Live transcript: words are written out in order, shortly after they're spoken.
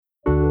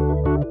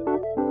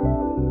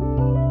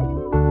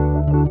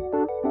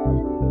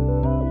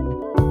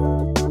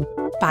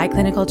By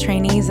clinical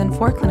trainees and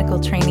for clinical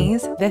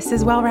trainees, this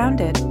is Well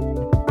Rounded.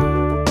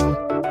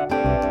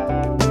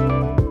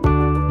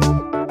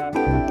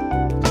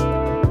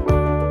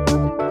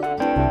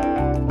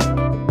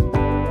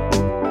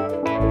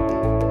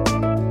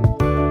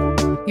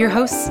 Your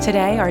hosts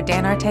today are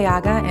Dan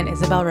Arteaga and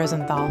Isabel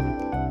Rosenthal.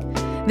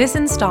 This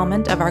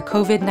installment of our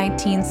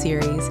COVID-19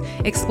 series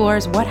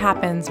explores what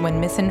happens when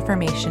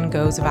misinformation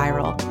goes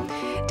viral.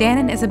 Dan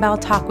and Isabel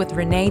talk with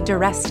Renee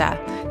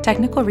DiResta,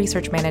 Technical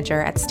Research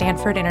Manager at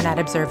Stanford Internet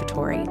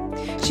Observatory.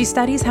 She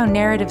studies how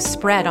narratives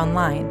spread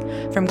online,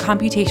 from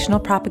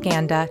computational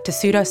propaganda to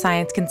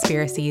pseudoscience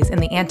conspiracies in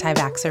the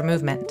anti-vaxxer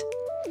movement.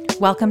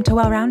 Welcome to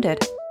Well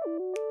Rounded.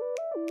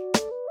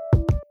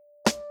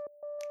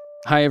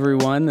 Hi,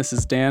 everyone. This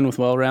is Dan with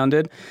Well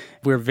Rounded.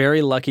 We're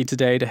very lucky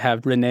today to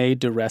have Renee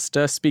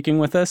DiResta speaking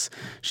with us.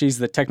 She's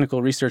the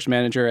Technical Research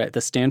Manager at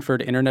the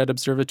Stanford Internet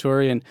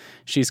Observatory, and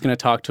she's going to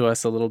talk to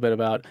us a little bit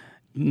about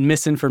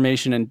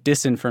misinformation and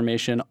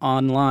disinformation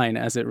online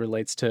as it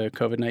relates to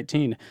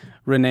COVID-19.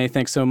 Renee,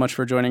 thanks so much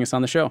for joining us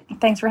on the show.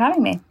 Thanks for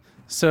having me.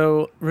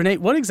 So, Renee,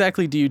 what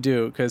exactly do you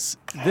do? Because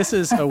this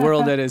is a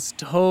world that is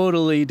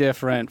totally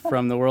different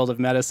from the world of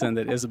medicine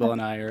that Isabel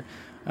and I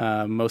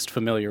are most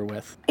familiar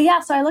with. Yeah,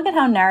 so I look at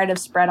how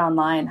narratives spread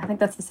online. I think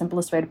that's the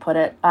simplest way to put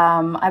it.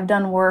 I've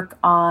done work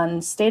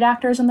on state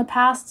actors in the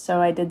past,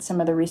 so I did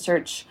some of the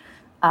research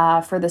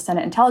for the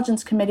Senate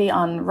Intelligence Committee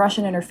on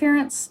Russian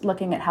interference,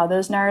 looking at how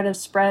those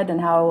narratives spread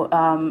and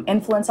how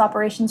influence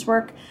operations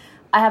work.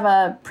 I have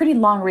a pretty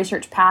long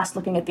research past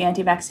looking at the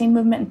anti-vaccine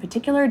movement in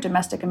particular,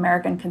 domestic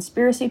American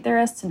conspiracy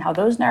theorists and how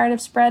those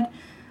narratives spread.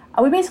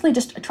 We basically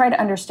just try to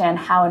understand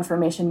how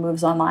information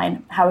moves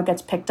online, how it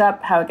gets picked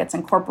up, how it gets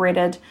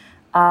incorporated,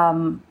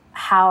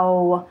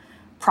 how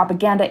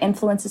propaganda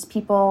influences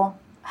people,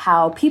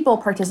 how people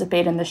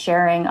participate in the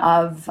sharing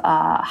of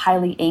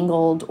highly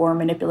angled or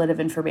manipulative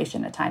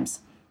information at times.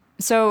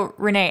 So,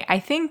 Renee, I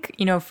think,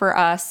 for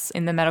us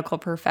in the medical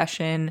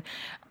profession,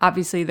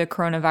 obviously the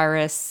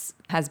coronavirus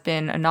has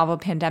been a novel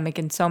pandemic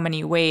in so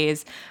many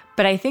ways,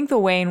 but I think the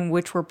way in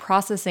which we're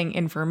processing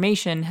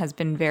information has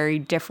been very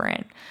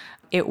different.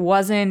 It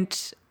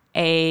wasn't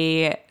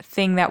a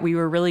thing that we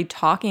were really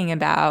talking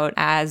about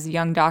as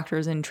young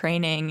doctors in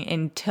training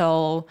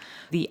until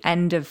the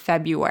end of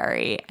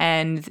February.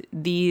 And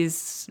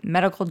these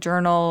medical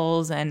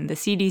journals and the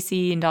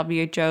CDC and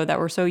WHO that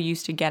we're so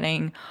used to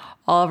getting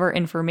all of our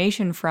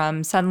information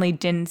from suddenly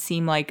didn't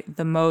seem like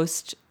the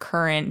most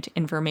current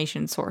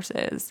information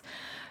sources.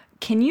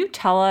 Can you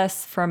tell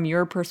us from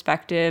your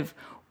perspective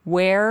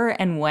where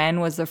and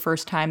when was the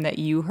first time that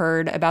you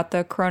heard about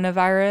the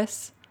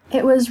coronavirus?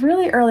 It was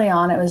really early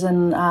on. It was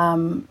in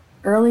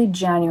early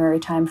January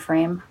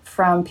timeframe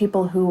from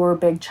people who were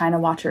big China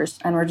watchers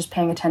and were just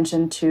paying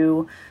attention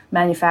to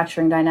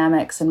manufacturing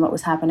dynamics and what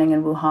was happening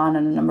in Wuhan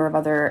and a number of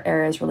other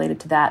areas related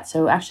to that.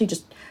 So actually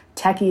just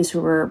techies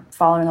who were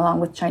following along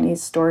with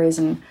Chinese stories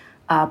and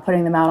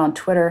putting them out on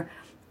Twitter.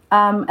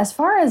 As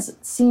far as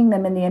seeing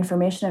them in the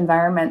information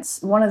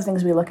environments, one of the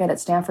things we look at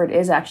Stanford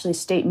is actually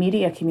state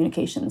media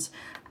communications.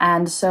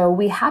 And so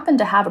we happened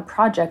to have a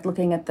project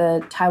looking at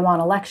the Taiwan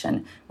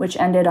election, which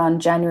ended on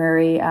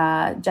January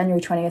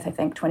 20th, I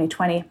think,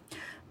 2020.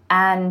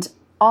 And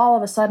all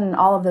of a sudden,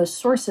 all of those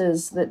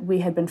sources that we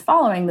had been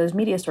following, those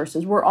media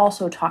sources, were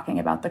also talking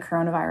about the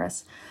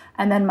coronavirus.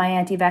 And then my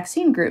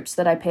anti-vaccine groups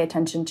that I pay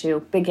attention to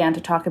began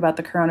to talk about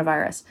the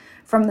coronavirus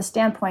from the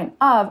standpoint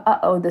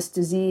of, this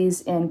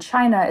disease in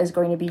China is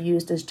going to be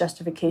used as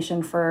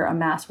justification for a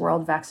mass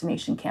world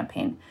vaccination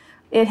campaign.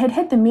 It had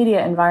hit the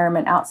media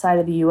environment outside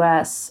of the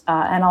U.S.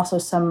 And also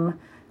some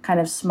kind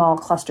of small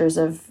clusters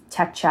of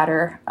tech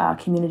chatter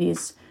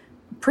communities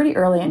pretty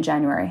early in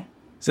January.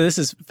 So this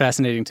is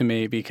fascinating to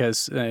me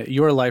because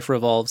your life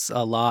revolves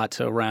a lot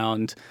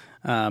around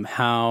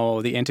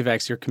how the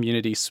anti-vaxxer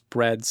community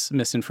spreads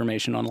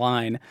misinformation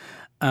online.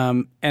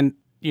 And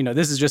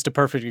this is just a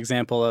perfect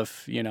example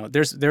of,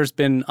 there's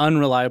been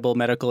unreliable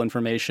medical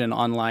information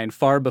online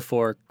far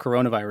before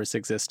coronavirus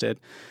existed.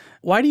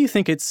 Why do you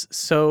think it's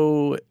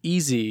so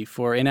easy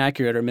for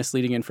inaccurate or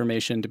misleading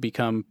information to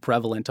become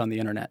prevalent on the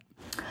internet?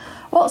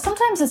 Well,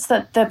 sometimes it's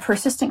the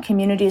persistent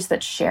communities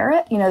that share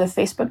it, the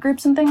Facebook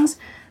groups and things.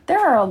 There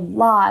are a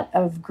lot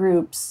of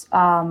groups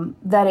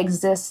that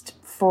exist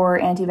for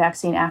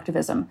anti-vaccine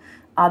activism.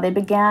 They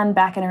began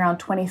back in around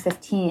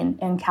 2015.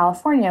 In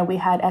California, we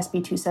had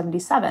SB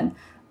 277,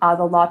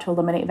 the law to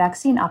eliminate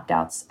vaccine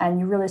opt-outs, and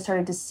you really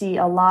started to see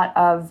a lot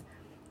of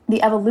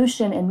the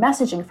evolution in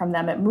messaging from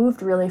them. It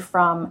moved really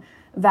from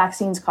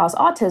vaccines cause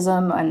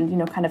autism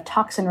and, kind of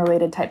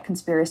toxin-related type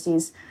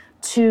conspiracies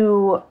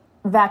to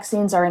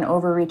vaccines are an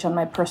overreach on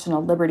my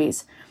personal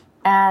liberties.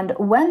 And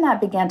when that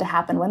began to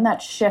happen, when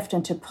that shift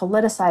into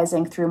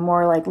politicizing through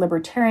more like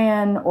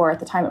libertarian, or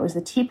at the time it was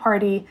the Tea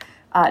Party,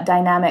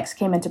 dynamics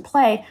came into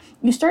play,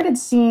 you started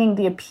seeing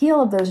the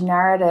appeal of those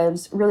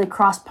narratives really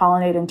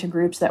cross-pollinate into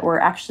groups that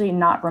were actually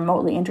not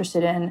remotely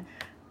interested in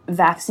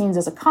vaccines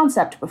as a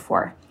concept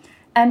before.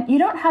 And you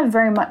don't have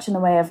very much in the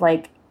way of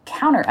like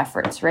counter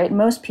efforts, right?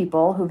 Most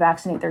people who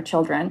vaccinate their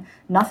children,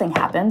 nothing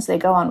happens. They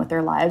go on with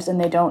their lives and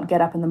they don't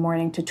get up in the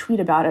morning to tweet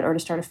about it or to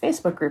start a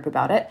Facebook group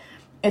about it.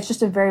 It's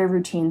just a very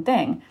routine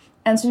thing.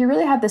 And so you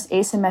really have this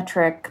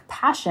asymmetric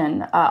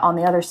passion on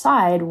the other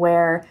side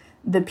where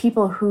the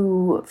people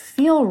who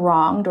feel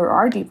wronged or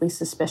are deeply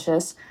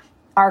suspicious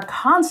are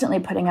constantly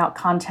putting out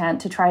content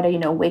to try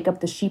to, wake up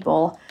the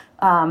sheeple,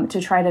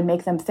 to try to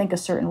make them think a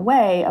certain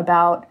way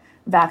about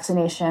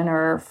vaccination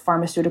or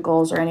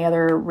pharmaceuticals or any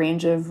other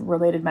range of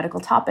related medical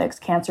topics.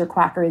 Cancer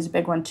quackery is a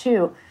big one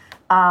too.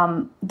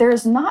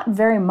 There's not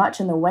very much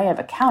in the way of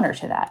a counter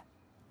to that.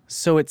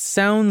 So it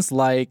sounds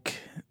like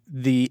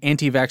the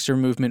anti-vaxxer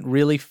movement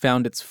really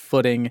found its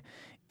footing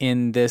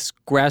in this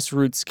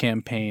grassroots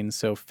campaign,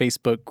 so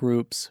Facebook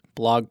groups,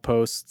 blog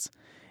posts.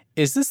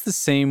 Is this the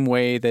same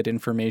way that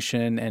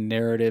information and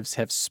narratives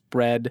have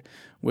spread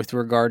with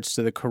regards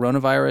to the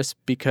coronavirus?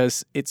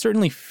 Because it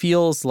certainly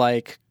feels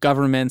like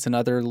governments and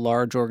other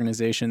large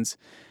organizations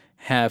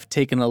have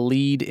taken a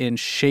lead in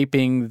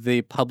shaping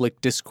the public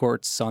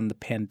discourse on the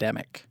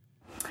pandemic.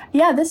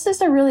 Yeah, this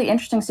is a really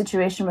interesting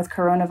situation with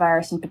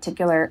coronavirus in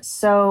particular.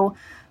 So,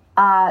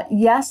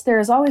 yes, there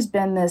has always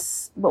been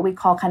this, what we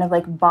call kind of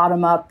like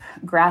bottom-up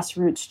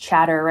grassroots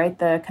chatter, right?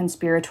 The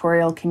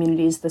conspiratorial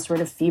communities, the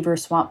sort of fever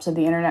swamps of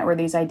the internet where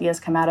these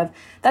ideas come out of.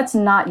 That's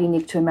not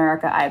unique to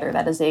America either.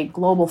 That is a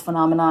global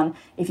phenomenon.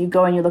 If you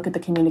go and you look at the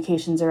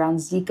communications around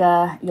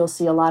Zika, you'll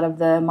see a lot of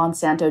the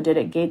Monsanto did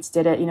it, Gates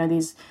did it.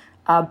 These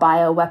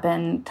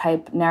bioweapon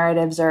type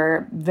narratives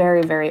are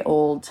very, very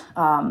old,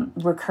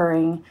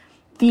 recurring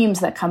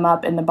themes that come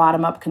up in the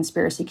bottom-up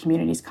conspiracy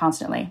communities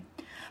constantly.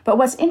 But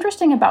what's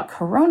interesting about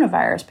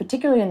coronavirus,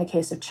 particularly in the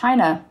case of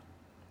China,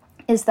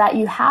 is that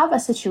you have a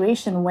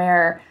situation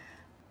where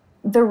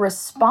the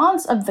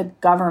response of the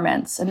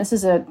governments, and this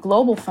is a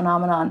global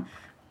phenomenon,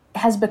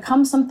 has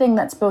become something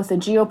that's both a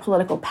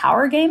geopolitical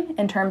power game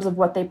in terms of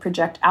what they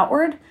project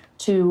outward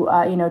to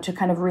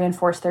kind of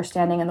reinforce their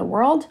standing in the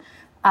world.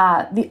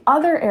 The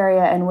other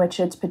area in which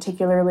it's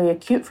particularly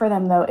acute for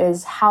them, though,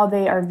 is how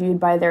they are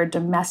viewed by their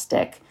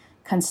domestic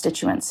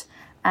constituents.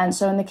 And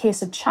so in the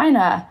case of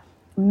China,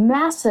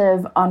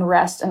 massive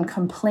unrest and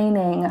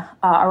complaining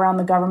around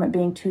the government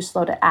being too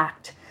slow to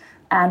act.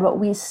 And what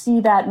we see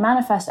that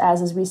manifest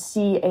as is we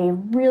see a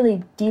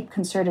really deep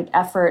concerted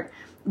effort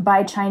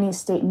by Chinese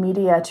state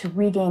media to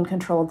regain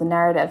control of the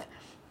narrative.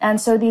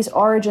 And so these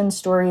origin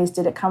stories,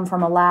 did it come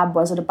from a lab?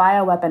 Was it a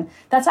bioweapon?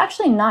 That's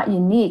actually not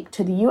unique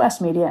to the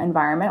US media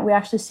environment. We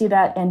actually see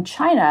that in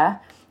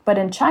China. But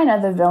in China,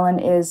 the villain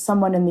is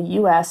someone in the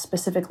US,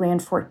 specifically in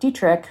Fort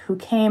Detrick, who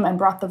came and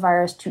brought the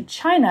virus to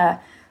China,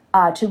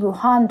 to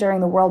Wuhan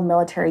during the World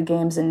Military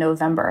Games in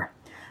November.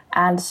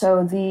 And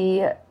so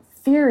the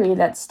theory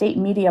that state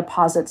media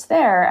posits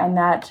there and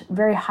that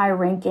very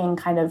high-ranking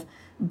kind of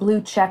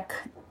blue-check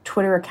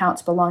Twitter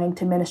accounts belonging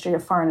to Ministry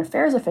of Foreign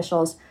Affairs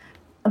officials,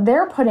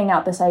 they're putting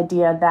out this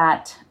idea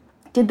that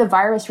did the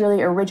virus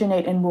really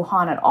originate in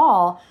Wuhan at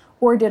all,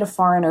 or did a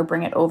foreigner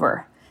bring it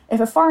over? If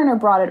a foreigner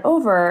brought it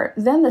over,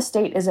 then the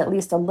state is at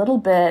least a little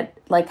bit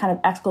kind of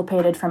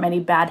exculpated from any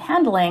bad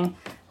handling,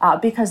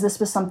 because this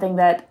was something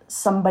that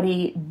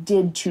somebody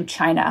did to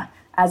China,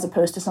 as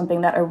opposed to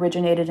something that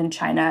originated in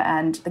China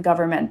and the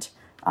government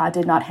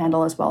did not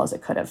handle as well as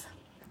it could have.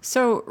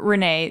 So,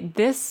 Renee,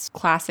 this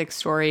classic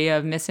story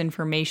of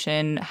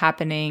misinformation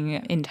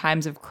happening in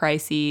times of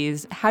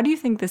crises, how do you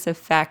think this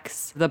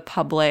affects the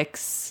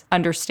public's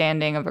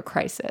understanding of a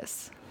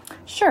crisis?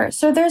 Sure.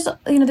 So there's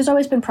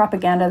always been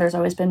propaganda. There's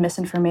always been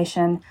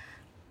misinformation.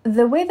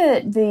 The way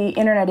that the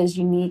internet is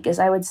unique is,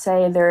 I would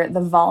say,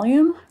 the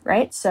volume,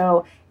 right?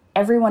 So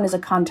everyone is a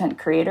content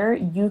creator.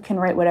 You can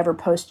write whatever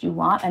post you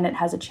want, and it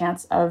has a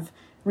chance of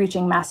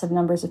reaching massive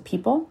numbers of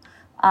people.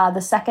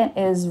 The second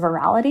is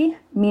virality,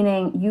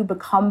 meaning you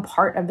become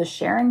part of the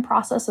sharing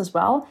process as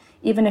well.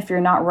 Even if you're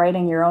not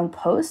writing your own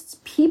posts,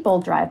 people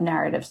drive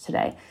narratives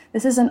today.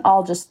 This isn't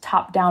all just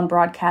top-down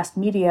broadcast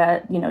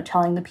media,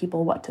 telling the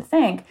people what to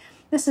think.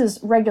 This is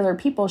regular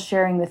people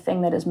sharing the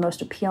thing that is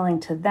most appealing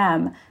to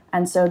them.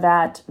 And so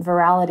that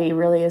virality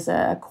really is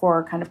a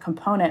core kind of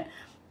component.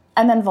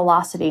 And then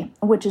velocity,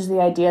 which is the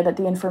idea that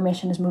the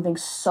information is moving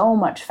so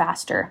much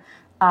faster.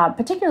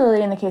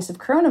 Particularly in the case of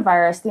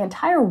coronavirus, the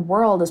entire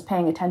world is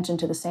paying attention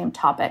to the same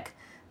topic.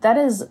 That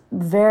is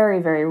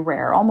very, very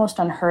rare, almost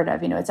unheard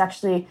of. It's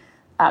actually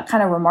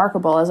kind of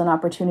remarkable as an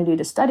opportunity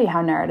to study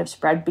how narratives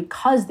spread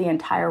because the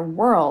entire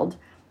world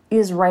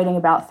is writing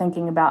about,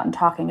 thinking about, and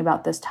talking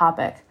about this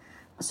topic.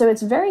 So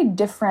it's very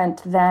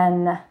different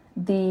than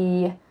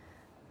the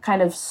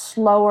kind of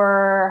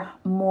slower,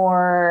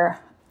 more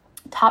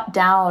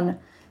top-down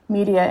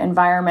media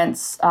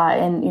environments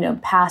in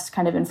past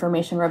kind of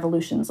information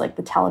revolutions like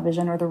the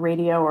television or the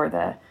radio or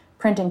the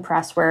printing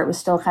press, where it was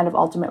still kind of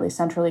ultimately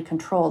centrally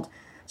controlled.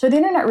 So the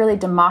internet really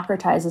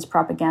democratizes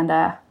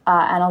propaganda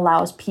and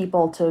allows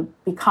people to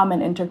become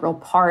an integral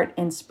part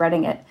in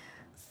spreading it.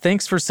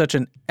 Thanks for such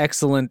an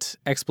excellent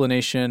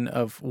explanation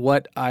of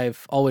what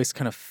I've always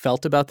kind of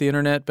felt about the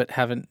internet but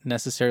haven't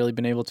necessarily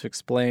been able to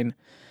explain.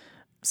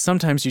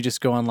 sometimes you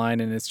just go online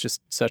and it's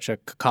just such a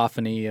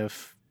cacophony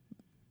of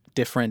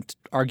different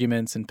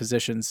arguments and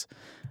positions.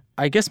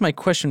 I guess my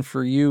question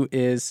for you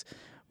is,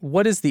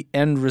 what is the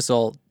end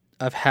result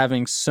of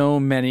having so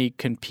many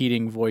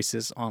competing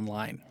voices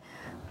online?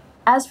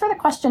 As for the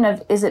question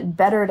of, is it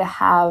better to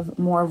have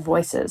more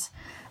voices?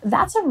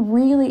 That's a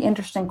really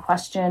interesting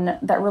question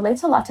that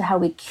relates a lot to how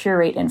we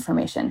curate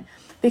information.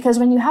 Because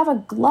when you have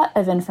a glut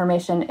of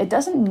information, it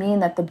doesn't mean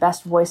that the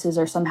best voices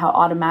are somehow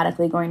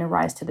automatically going to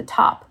rise to the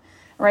top,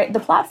 right? The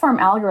platform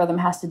algorithm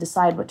has to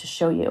decide what to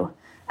show you.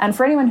 And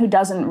for anyone who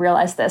doesn't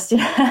realize this,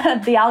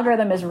 the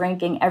algorithm is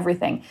ranking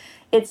everything.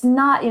 It's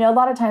not, a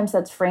lot of times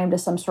that's framed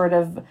as some sort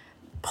of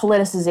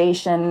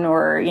politicization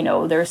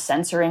or, they're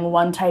censoring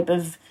one type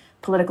of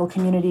political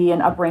community and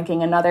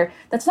upranking another.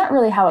 That's not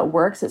really how it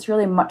works. It's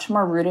really much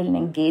more rooted in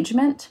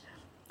engagement.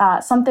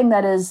 Something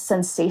that is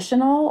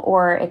sensational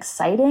or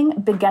exciting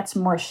begets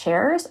more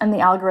shares, and the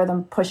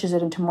algorithm pushes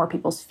it into more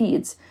people's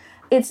feeds.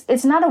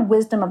 It's not a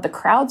wisdom of the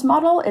crowds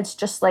model. It's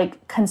just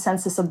like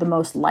consensus of the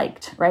most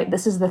liked, right?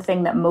 This is the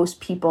thing that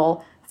most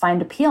people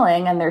find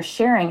appealing, and they're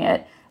sharing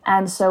it.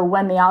 And so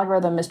when the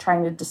algorithm is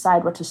trying to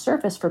decide what to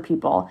surface for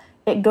people,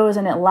 it goes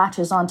and it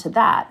latches onto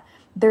that.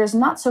 There's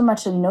not so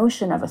much a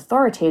notion of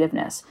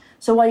authoritativeness.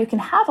 So while you can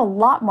have a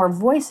lot more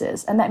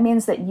voices, and that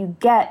means that you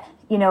get,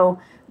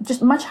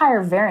 just much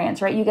higher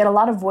variance, right? You get a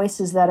lot of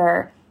voices that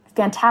are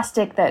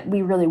fantastic that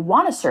we really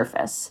want to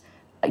surface,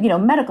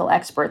 medical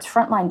experts,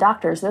 frontline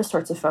doctors, those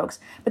sorts of folks.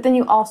 But then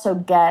you also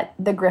get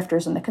the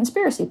grifters and the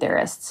conspiracy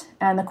theorists.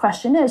 And the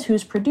question is,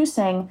 who's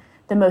producing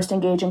the most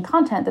engaging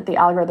content that the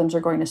algorithms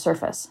are going to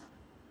surface?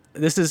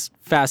 This is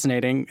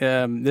fascinating.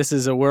 This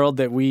is a world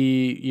that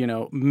we,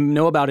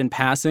 know about in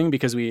passing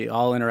because we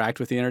all interact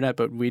with the internet,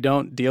 but we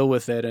don't deal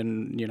with it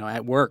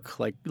at work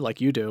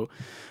like you do.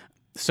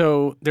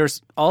 So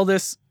there's all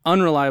this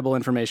unreliable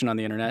information on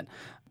the internet.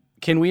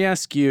 Can we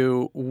ask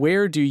you,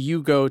 where do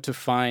you go to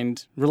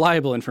find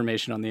reliable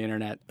information on the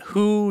internet?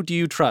 Who do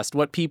you trust?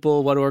 What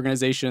people, what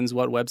organizations,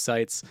 what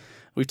websites?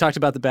 We've talked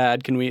about the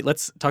bad.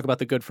 Let's talk about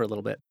the good for a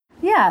little bit.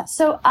 Yeah,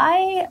 so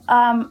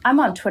I'm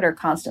on Twitter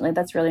constantly.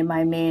 That's really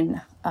my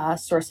main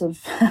source of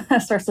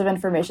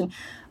information.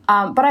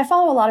 But I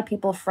follow a lot of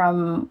people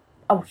from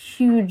a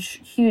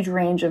huge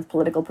range of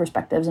political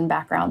perspectives and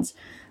backgrounds.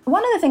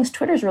 One of the things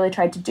Twitter's really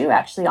tried to do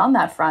actually on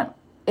that front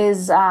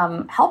is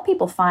help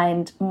people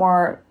find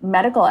more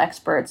medical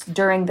experts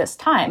during this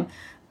time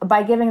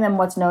by giving them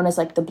what's known as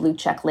like the blue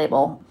check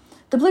label.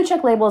 The blue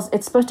check labels,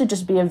 it's supposed to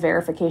just be a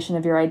verification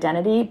of your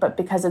identity, but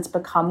because it's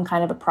become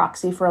kind of a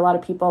proxy for a lot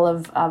of people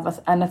of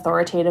an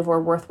authoritative or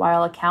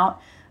worthwhile account,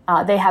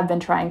 they have been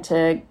trying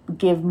to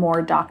give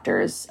more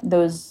doctors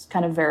those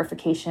kind of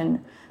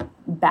verification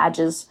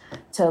badges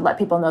to let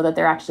people know that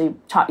they're actually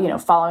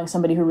following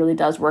somebody who really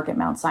does work at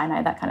Mount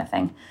Sinai, that kind of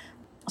thing.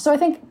 So I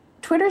think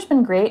Twitter's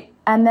been great.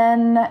 And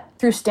then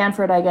through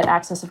Stanford, I get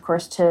access, of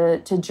course, to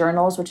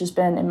journals, which has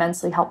been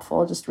immensely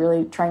helpful, just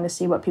really trying to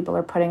see what people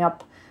are putting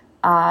up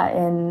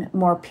in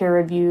more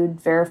peer-reviewed,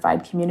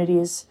 verified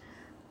communities.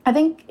 I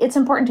think it's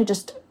important to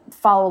just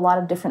follow a lot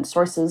of different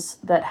sources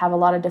that have a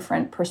lot of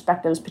different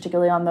perspectives,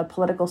 particularly on the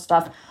political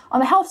stuff. On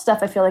the health stuff,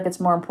 I feel like it's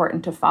more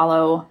important to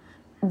follow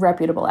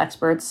reputable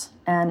experts,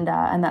 and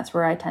that's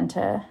where I tend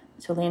to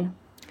lean.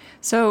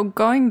 So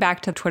going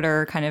back to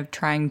Twitter, kind of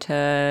trying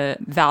to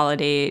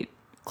validate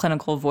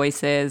clinical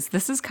voices,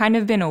 this has kind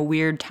of been a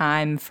weird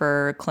time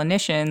for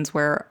clinicians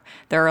where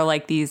there are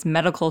like these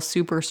medical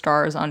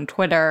superstars on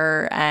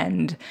Twitter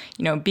and,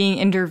 being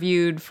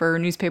interviewed for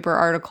newspaper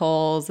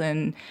articles.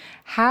 And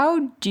how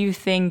do you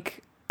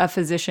think a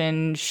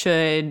physician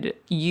should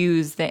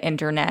use the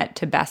internet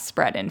to best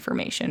spread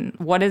information?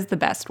 What is the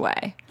best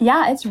way?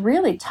 Yeah, it's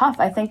really tough.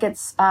 I think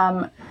it's,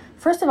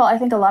 first of all, I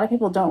think a lot of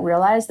people don't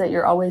realize that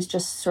you're always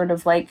just sort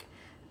of like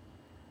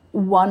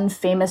one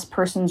famous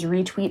person's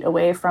retweet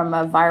away from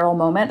a viral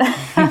moment,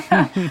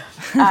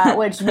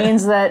 which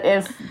means that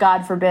if,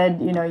 God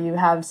forbid, you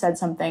have said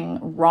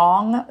something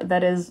wrong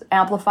that is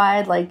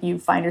amplified, like you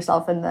find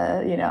yourself in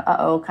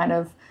the, kind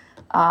of,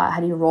 how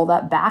do you roll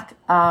that back?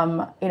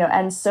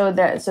 And so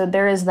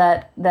there is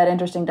that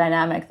interesting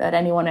dynamic that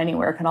anyone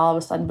anywhere can all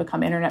of a sudden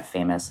become internet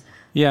famous.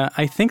 Yeah,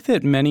 I think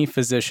that many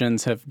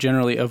physicians have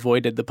generally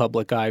avoided the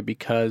public eye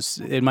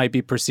because it might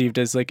be perceived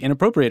as like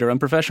inappropriate or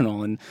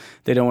unprofessional, and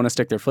they don't want to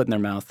stick their foot in their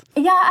mouth.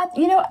 Yeah,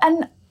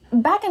 and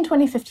back in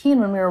 2015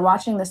 when we were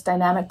watching this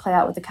dynamic play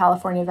out with the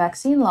California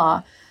vaccine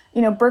law,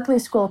 Berkeley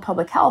School of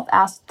Public Health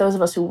asked those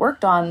of us who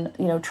worked on,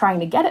 trying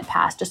to get it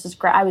passed, just as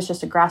I was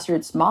just a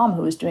grassroots mom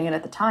who was doing it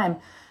at the time.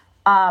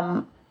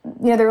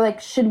 They were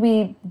like, should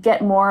we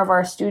get more of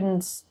our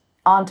students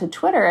onto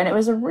Twitter? And it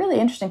was a really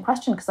interesting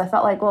question because I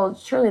felt like, well,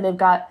 surely they've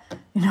got,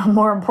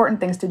 more important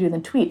things to do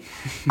than tweet.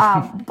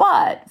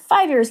 But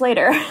 5 years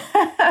later,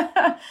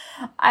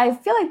 I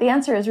feel like the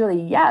answer is really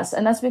yes.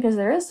 And that's because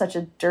there is such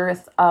a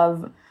dearth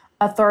of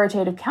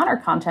authoritative counter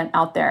content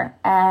out there.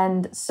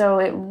 And so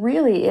it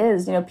really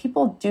is,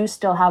 people do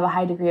still have a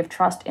high degree of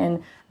trust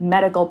in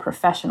medical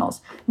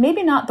professionals.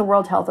 Maybe not the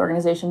World Health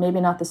Organization,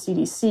 maybe not the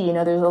CDC.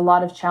 There's a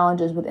lot of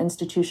challenges with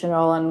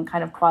institutional and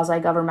kind of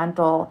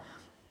quasi-governmental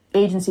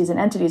agencies and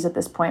entities at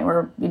this point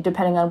where,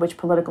 depending on which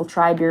political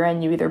tribe you're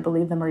in, you either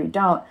believe them or you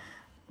don't.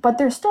 But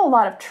there's still a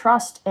lot of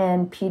trust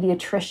in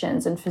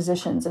pediatricians and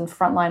physicians and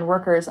frontline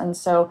workers. And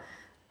so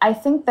I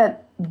think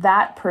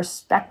that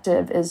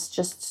perspective is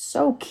just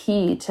so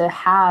key to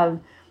have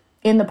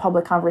in the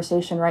public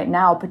conversation right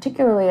now,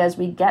 particularly as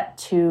we get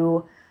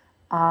to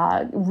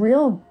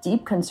real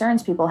deep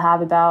concerns people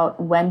have about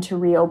when to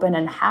reopen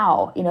and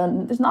how.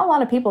 There's not a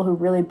lot of people who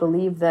really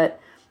believe that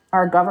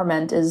our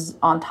government is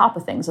on top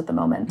of things at the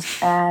moment.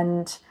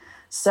 And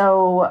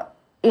so,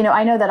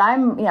 I know that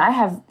I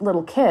have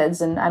little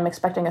kids and I'm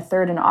expecting a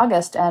third in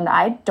August, and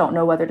I don't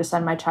know whether to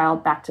send my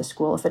child back to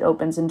school if it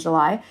opens in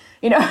July,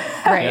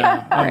 Right.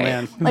 Yeah. Oh,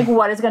 man. Like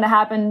what is going to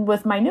happen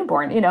with my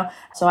newborn,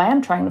 So I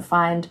am trying to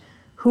find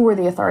who are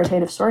the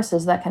authoritative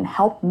sources that can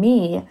help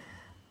me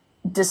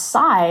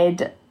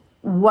decide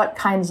what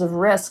kinds of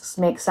risks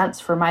make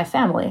sense for my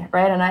family,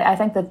 right? And I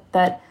think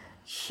that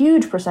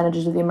huge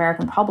percentages of the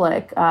American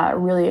public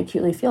really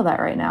acutely feel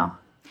that right now.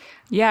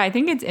 Yeah, I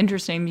think it's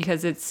interesting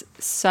because it's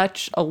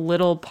such a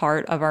little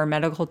part of our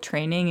medical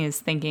training is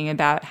thinking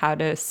about how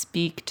to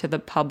speak to the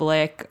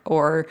public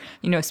or,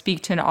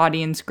 speak to an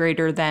audience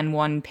greater than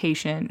one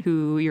patient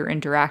who you're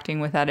interacting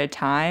with at a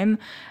time.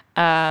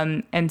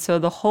 And so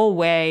the whole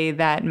way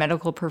that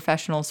medical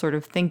professionals sort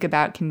of think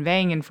about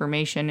conveying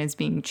information is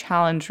being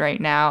challenged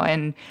right now.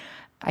 And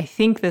I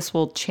think this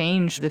will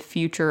change the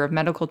future of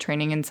medical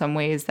training in some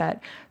ways,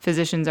 that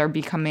physicians are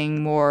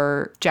becoming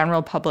more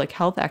general public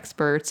health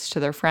experts to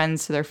their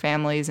friends, to their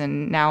families,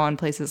 and now on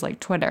places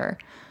like Twitter.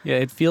 Yeah,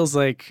 it feels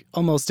like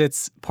almost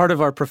it's part of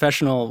our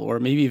professional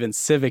or maybe even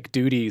civic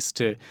duties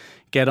to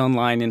get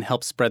online and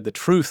help spread the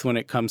truth when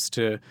it comes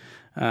to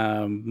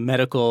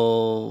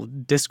medical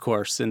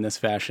discourse in this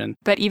fashion.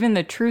 But even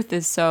the truth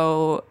is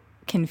so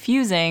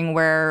confusing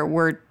where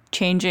we're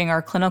changing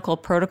our clinical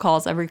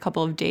protocols every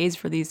couple of days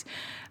for these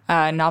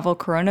novel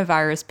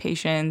coronavirus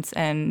patients.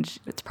 And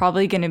it's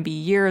probably going to be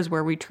years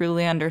where we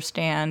truly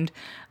understand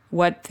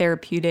what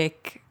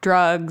therapeutic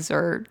drugs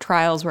or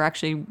trials were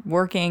actually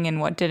working and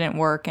what didn't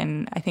work.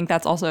 And I think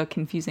that's also a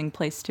confusing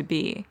place to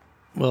be.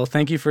 Well,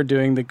 thank you for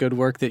doing the good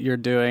work that you're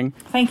doing.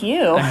 Thank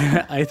you.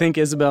 I think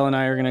Isabel and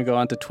I are going to go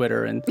onto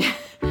Twitter. And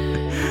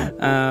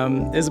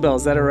Isabel,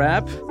 is that a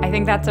wrap? I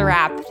think that's a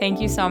wrap.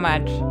 Thank you so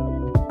much.